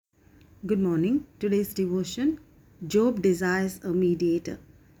Good morning. Today's devotion, Job desires a mediator.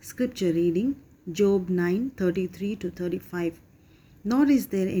 Scripture reading, Job 9:33 to 35. Nor is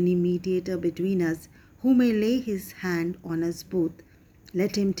there any mediator between us who may lay his hand on us both.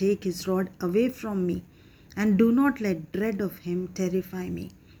 Let him take his rod away from me, and do not let dread of him terrify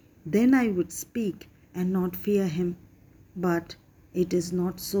me. Then I would speak and not fear him. But it is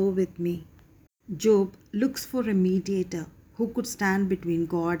not so with me. Job looks for a mediator who could stand between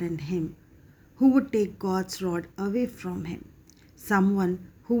God and him, who would take God's rod away from him, someone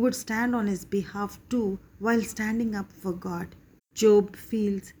who would stand on his behalf too while standing up for God. Job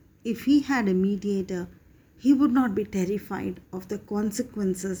feels if he had a mediator, he would not be terrified of the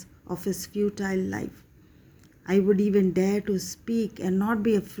consequences of his futile life. I would even dare to speak and not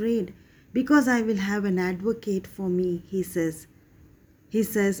be afraid because I will have an advocate for me, he says. He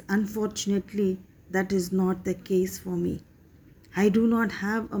says, unfortunately, that is not the case for me. I do not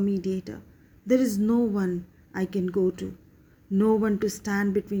have a mediator. There is no one I can go to, no one to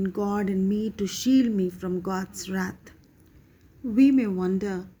stand between God and me to shield me from God's wrath. We may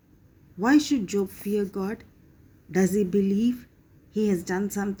wonder, why should Job fear God? Does he believe he has done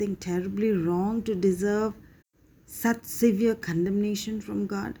something terribly wrong to deserve such severe condemnation from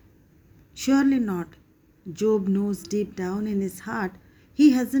God? Surely not. Job knows deep down in his heart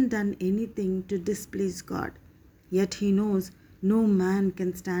he hasn't done anything to displease God. Yet he knows no man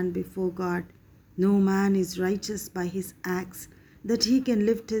can stand before God. No man is righteous by his acts that he can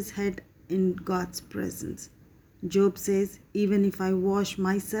lift his head in God's presence. Job says, even if I wash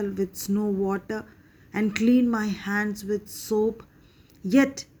myself with snow water and clean my hands with soap,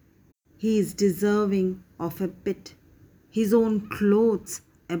 yet he is deserving of a pit. His own clothes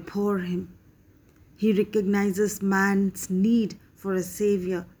abhor him. He recognizes man's need for a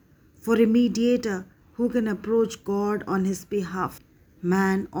savior, for a mediator who can approach God on his behalf.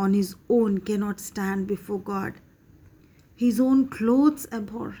 Man on his own cannot stand before God. His own clothes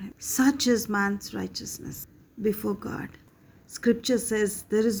abhor him. Such is man's righteousness before God. Scripture says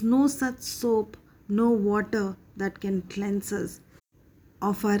there is no such soap, no water that can cleanse us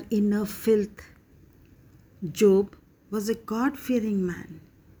of our inner filth. Job was a God-fearing man,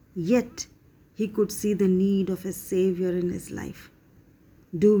 yet he could see the need of a savior in his life.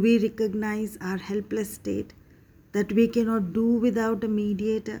 Do we recognize our helpless state, that we cannot do without a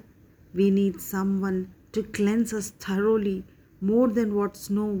mediator? We need someone to cleanse us thoroughly more than what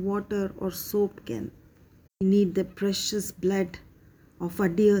snow, water, or soap can. We need the precious blood of our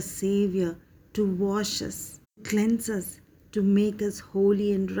dear Savior to wash us, cleanse us, to make us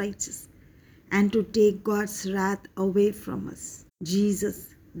holy and righteous, and to take God's wrath away from us.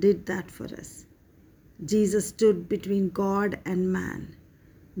 Jesus did that for us. Jesus stood between God and man.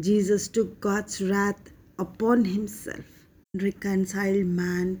 Jesus took God's wrath upon himself and reconciled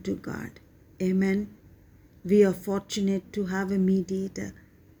man to God. Amen. We are fortunate to have a mediator.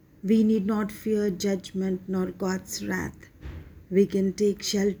 We need not fear judgment nor God's wrath. We can take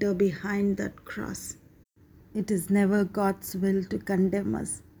shelter behind that cross. It is never God's will to condemn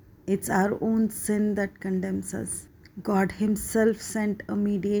us. It's our own sin that condemns us. God himself sent a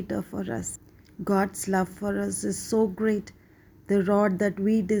mediator for us. God's love for us is so great. The rod that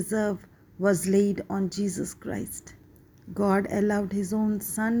we deserve was laid on Jesus Christ. God allowed his own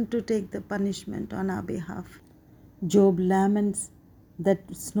Son to take the punishment on our behalf. Job laments that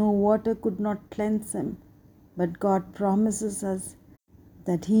snow water could not cleanse him, but God promises us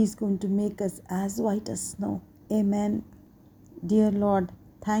that he is going to make us as white as snow. Amen. Dear Lord,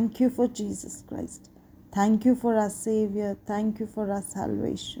 thank you for Jesus Christ. Thank you for our Savior. Thank you for our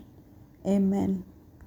salvation. Amen.